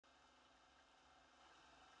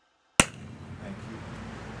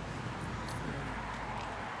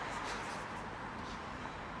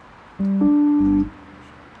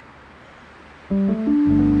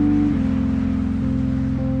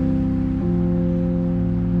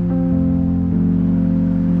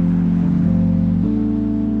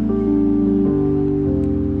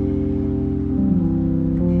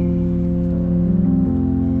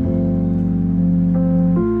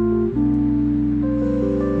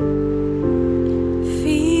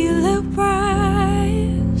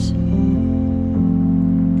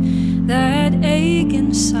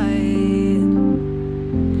inside,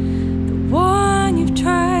 the one you've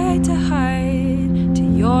tried to hide to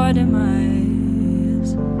your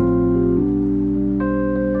demise.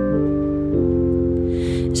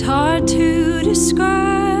 It's hard to describe,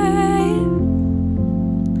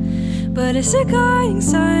 but it's a guiding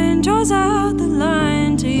sign, draws out the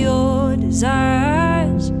line to your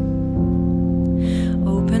desires,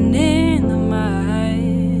 opening the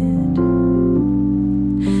mind,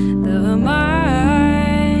 the mind.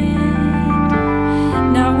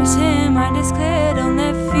 Now it's him, mind is clear, don't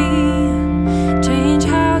let fear change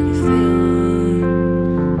how you feel.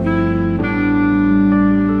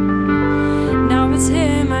 Now it's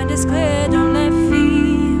him, mind is clear, don't let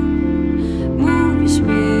fear move your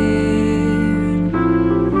spirit.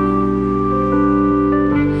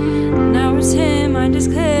 Now it's him, mind is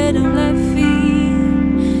clear, don't let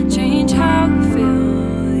fear change how you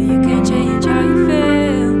feel. You can't change how you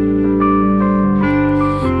feel.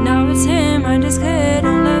 Now it's him, mind is clear,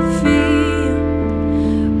 don't let fear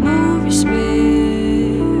move your spirit.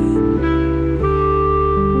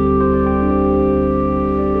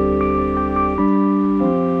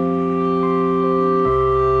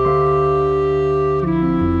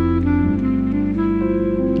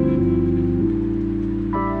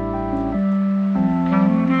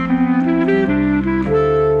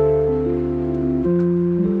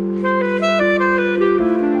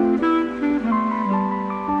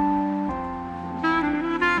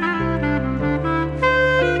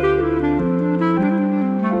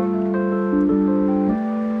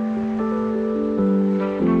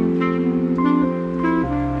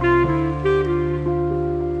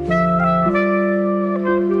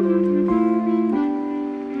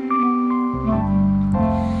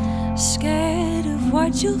 Scared of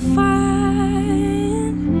what you'll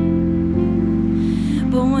find,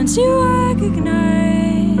 but once you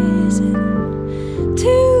recognize it,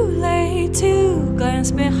 too late to glance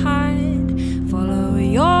behind. Follow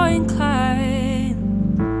your incline,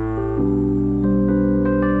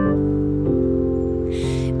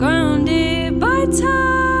 grounded by time,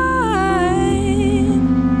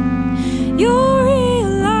 you'll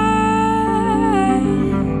realize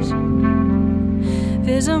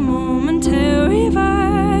there's a momentary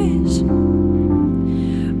vice,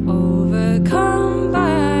 overcome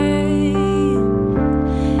by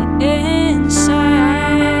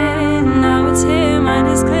inside. Now it's here, mind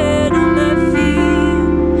is clear, don't let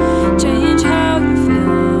fear change how you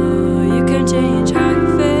feel. You can't change how you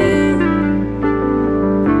feel.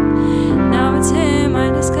 Now it's here,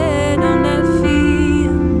 mind is clear, don't let fear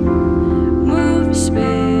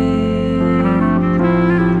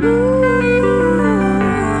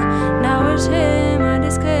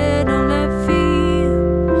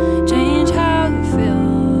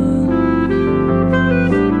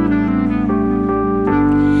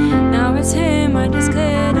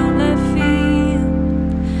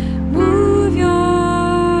move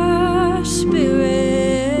your spirit.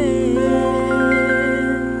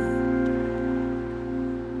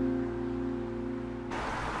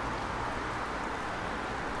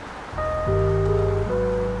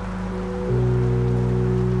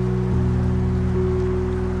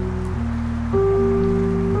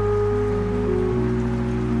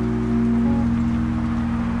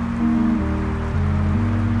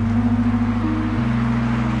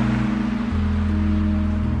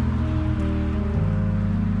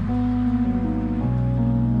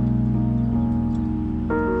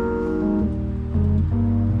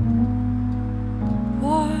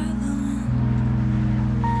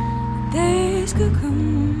 Could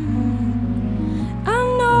come. I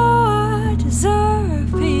know I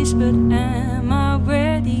deserve peace, but am I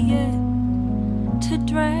ready yet to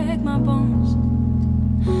drag my bones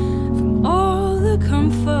from all the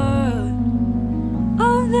comfort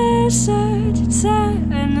of this urgent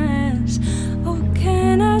sadness? Oh,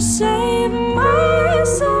 can I save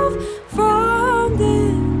myself from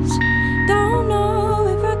this? Don't know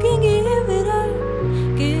if I can give it up,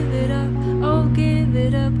 give it up, oh give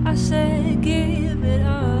it up. I said give it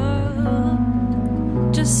up,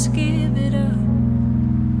 just give it up,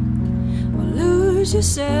 or lose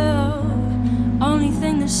yourself. Only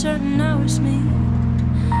thing that's certain now is me.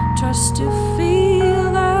 Trust to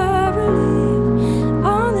feel the relief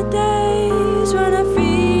on the days when I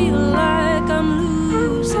feel like I'm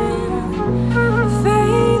losing.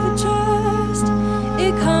 Faith and trust,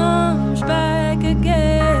 it comes back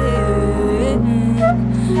again.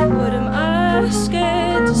 What am I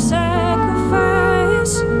scared to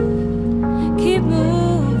sacrifice? Keep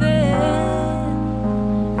moving,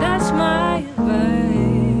 that's my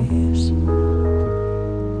advice.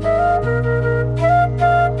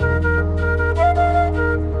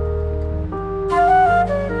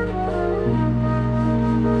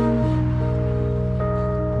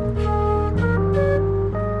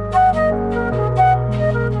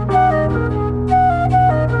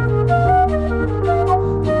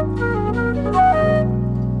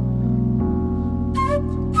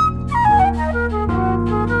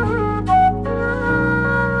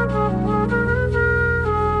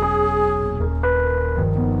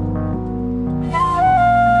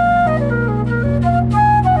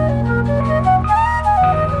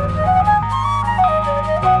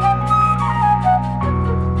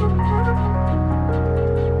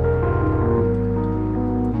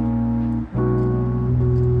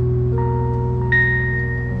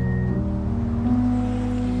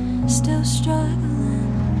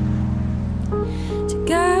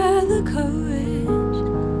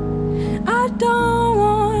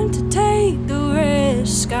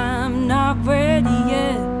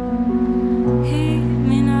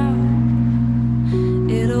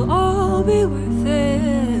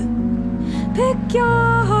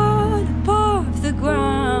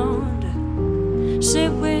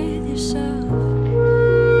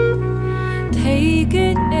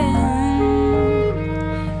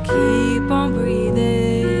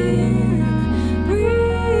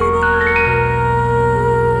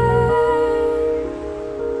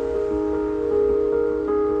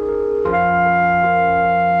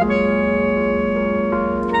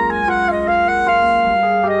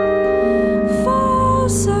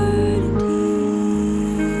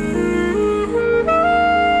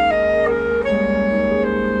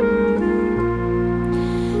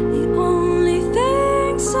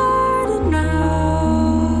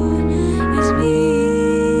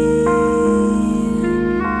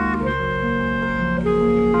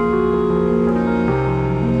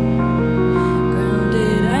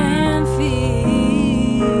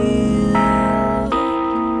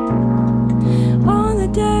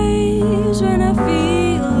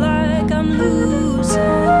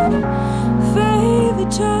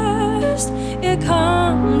 it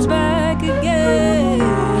comes back again.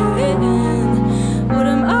 What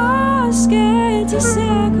am I scared to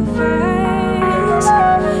sacrifice?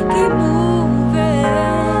 Keep moving,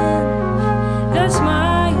 that's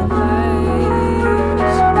my advice.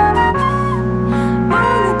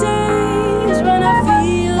 On the days when I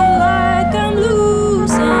feel like I'm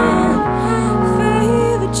losing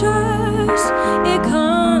faith and trust, it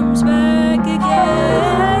comes back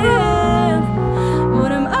again.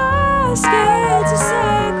 What am I scared to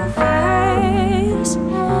sacrifice?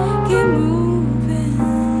 Keep moving,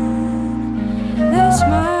 that's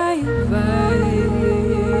my advice.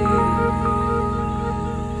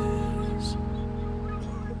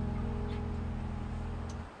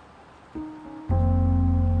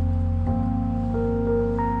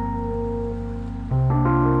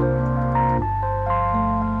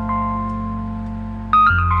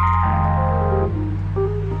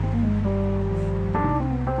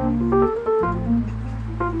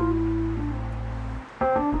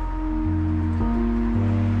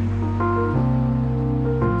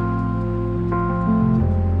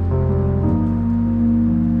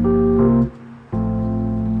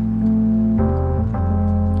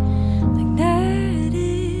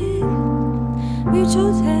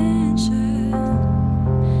 Mutual tension,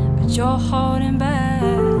 but you're holding back.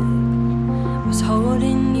 Was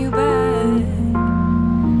holding you back.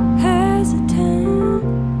 Hesitant,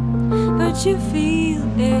 but you feel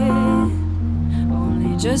it.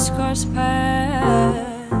 Only just crossed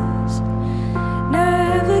paths.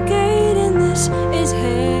 Navigating this is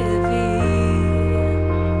heavy,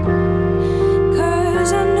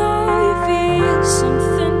 'cause I know you feel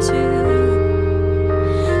something too.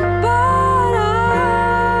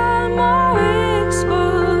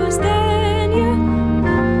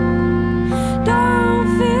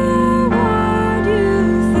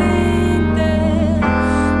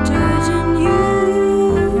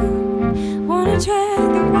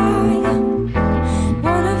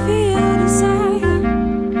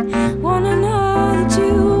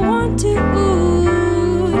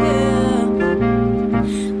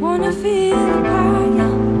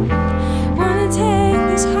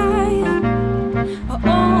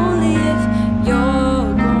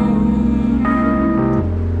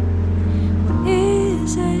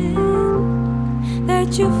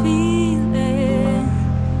 You feel it,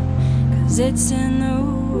 'cause it's in the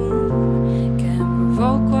room. Can't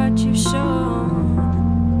provoke what you've shown.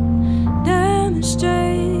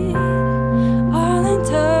 Demonstrate, I'll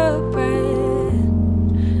interpret.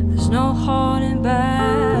 There's no holding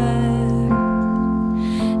back.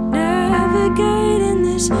 Navigating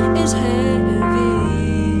this is heavy,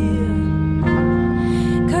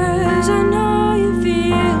 'cause I know you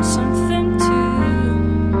feel something too.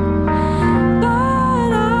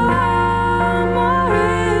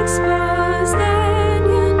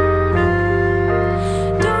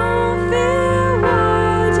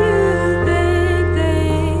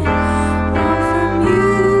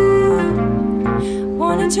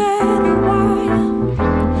 Tread the wire,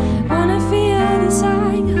 wanna feel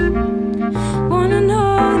desire, wanna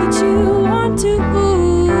know that you want to,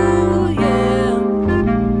 ooh, yeah.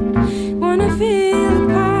 Wanna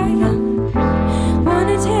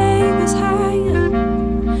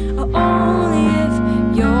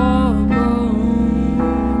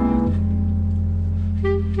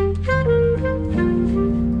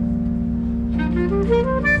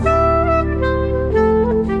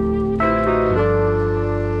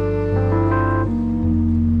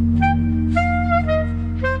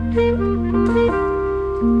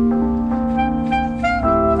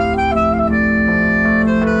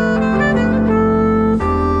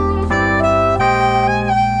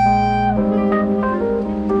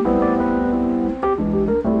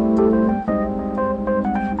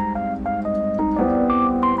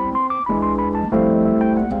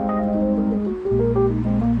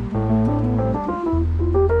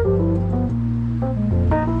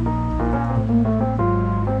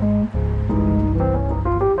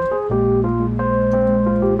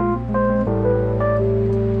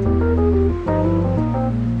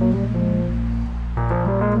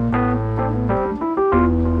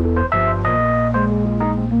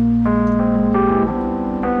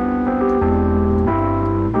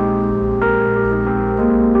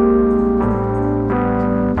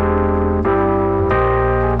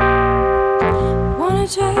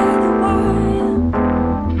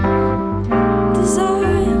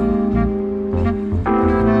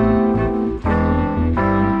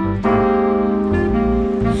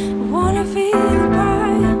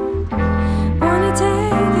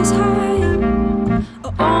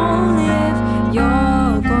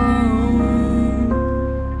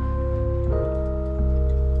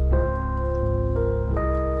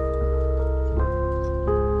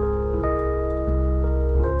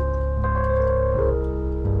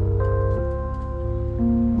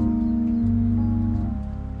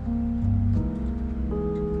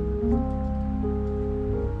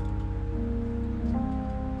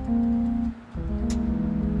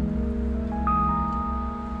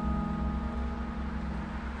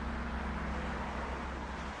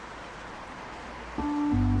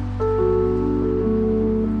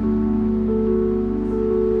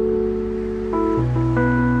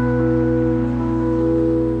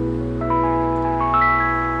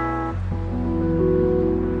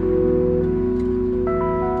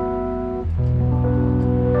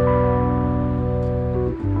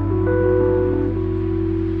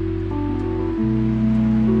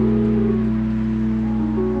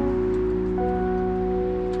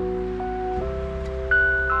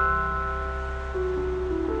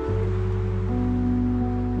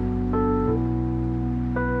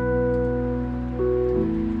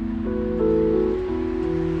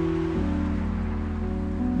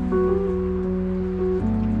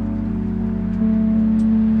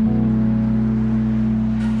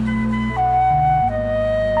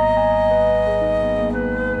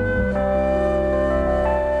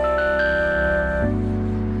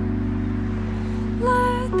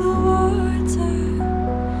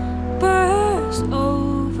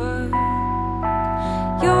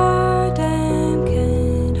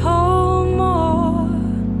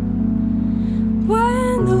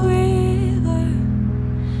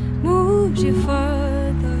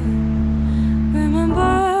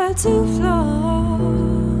about to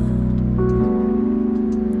float.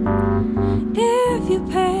 If your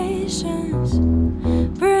patience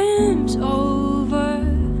brims over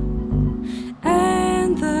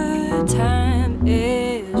and the time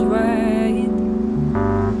is right,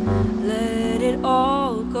 let it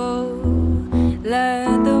all go,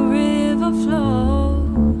 let the river flow,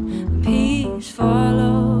 peace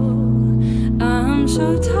follow. I'm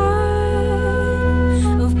so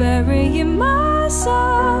tired of burying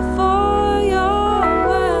myself for your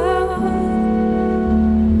wealth,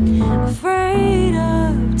 afraid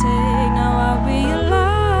of take. Now I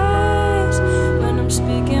realize when I'm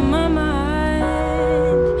speaking my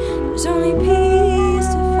mind, there's only peace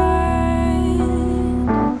to find.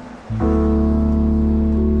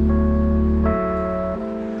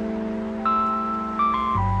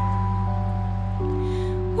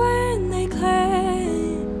 When they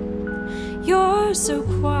claim you're so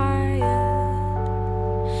quiet,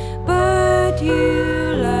 but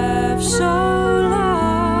you laugh so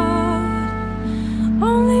loud,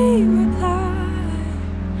 only reply,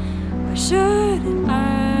 why shouldn't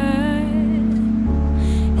I?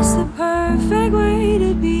 It's the perfect way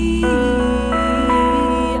to be.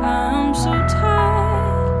 I'm so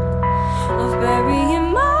tired of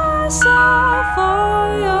burying myself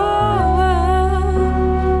for your wealth,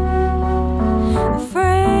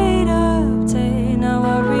 afraid of take. Now I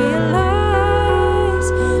realize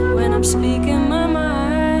when I'm speaking my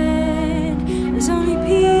mind, there's only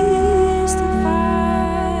peace to find.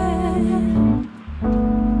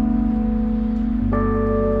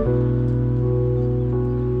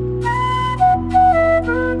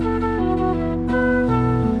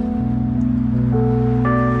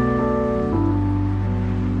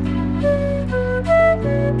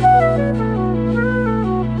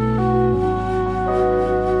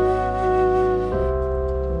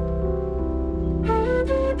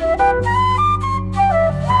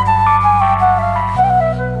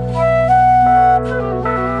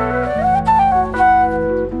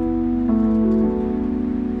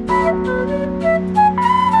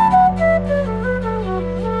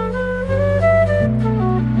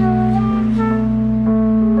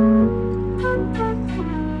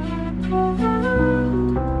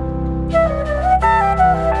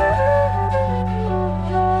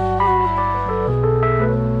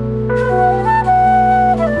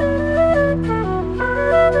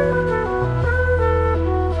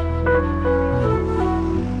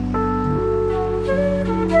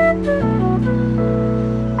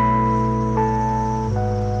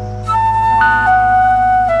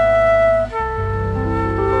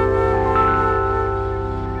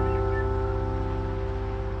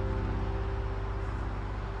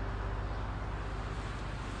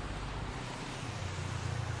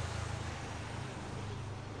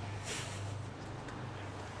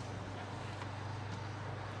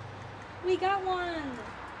 We got one!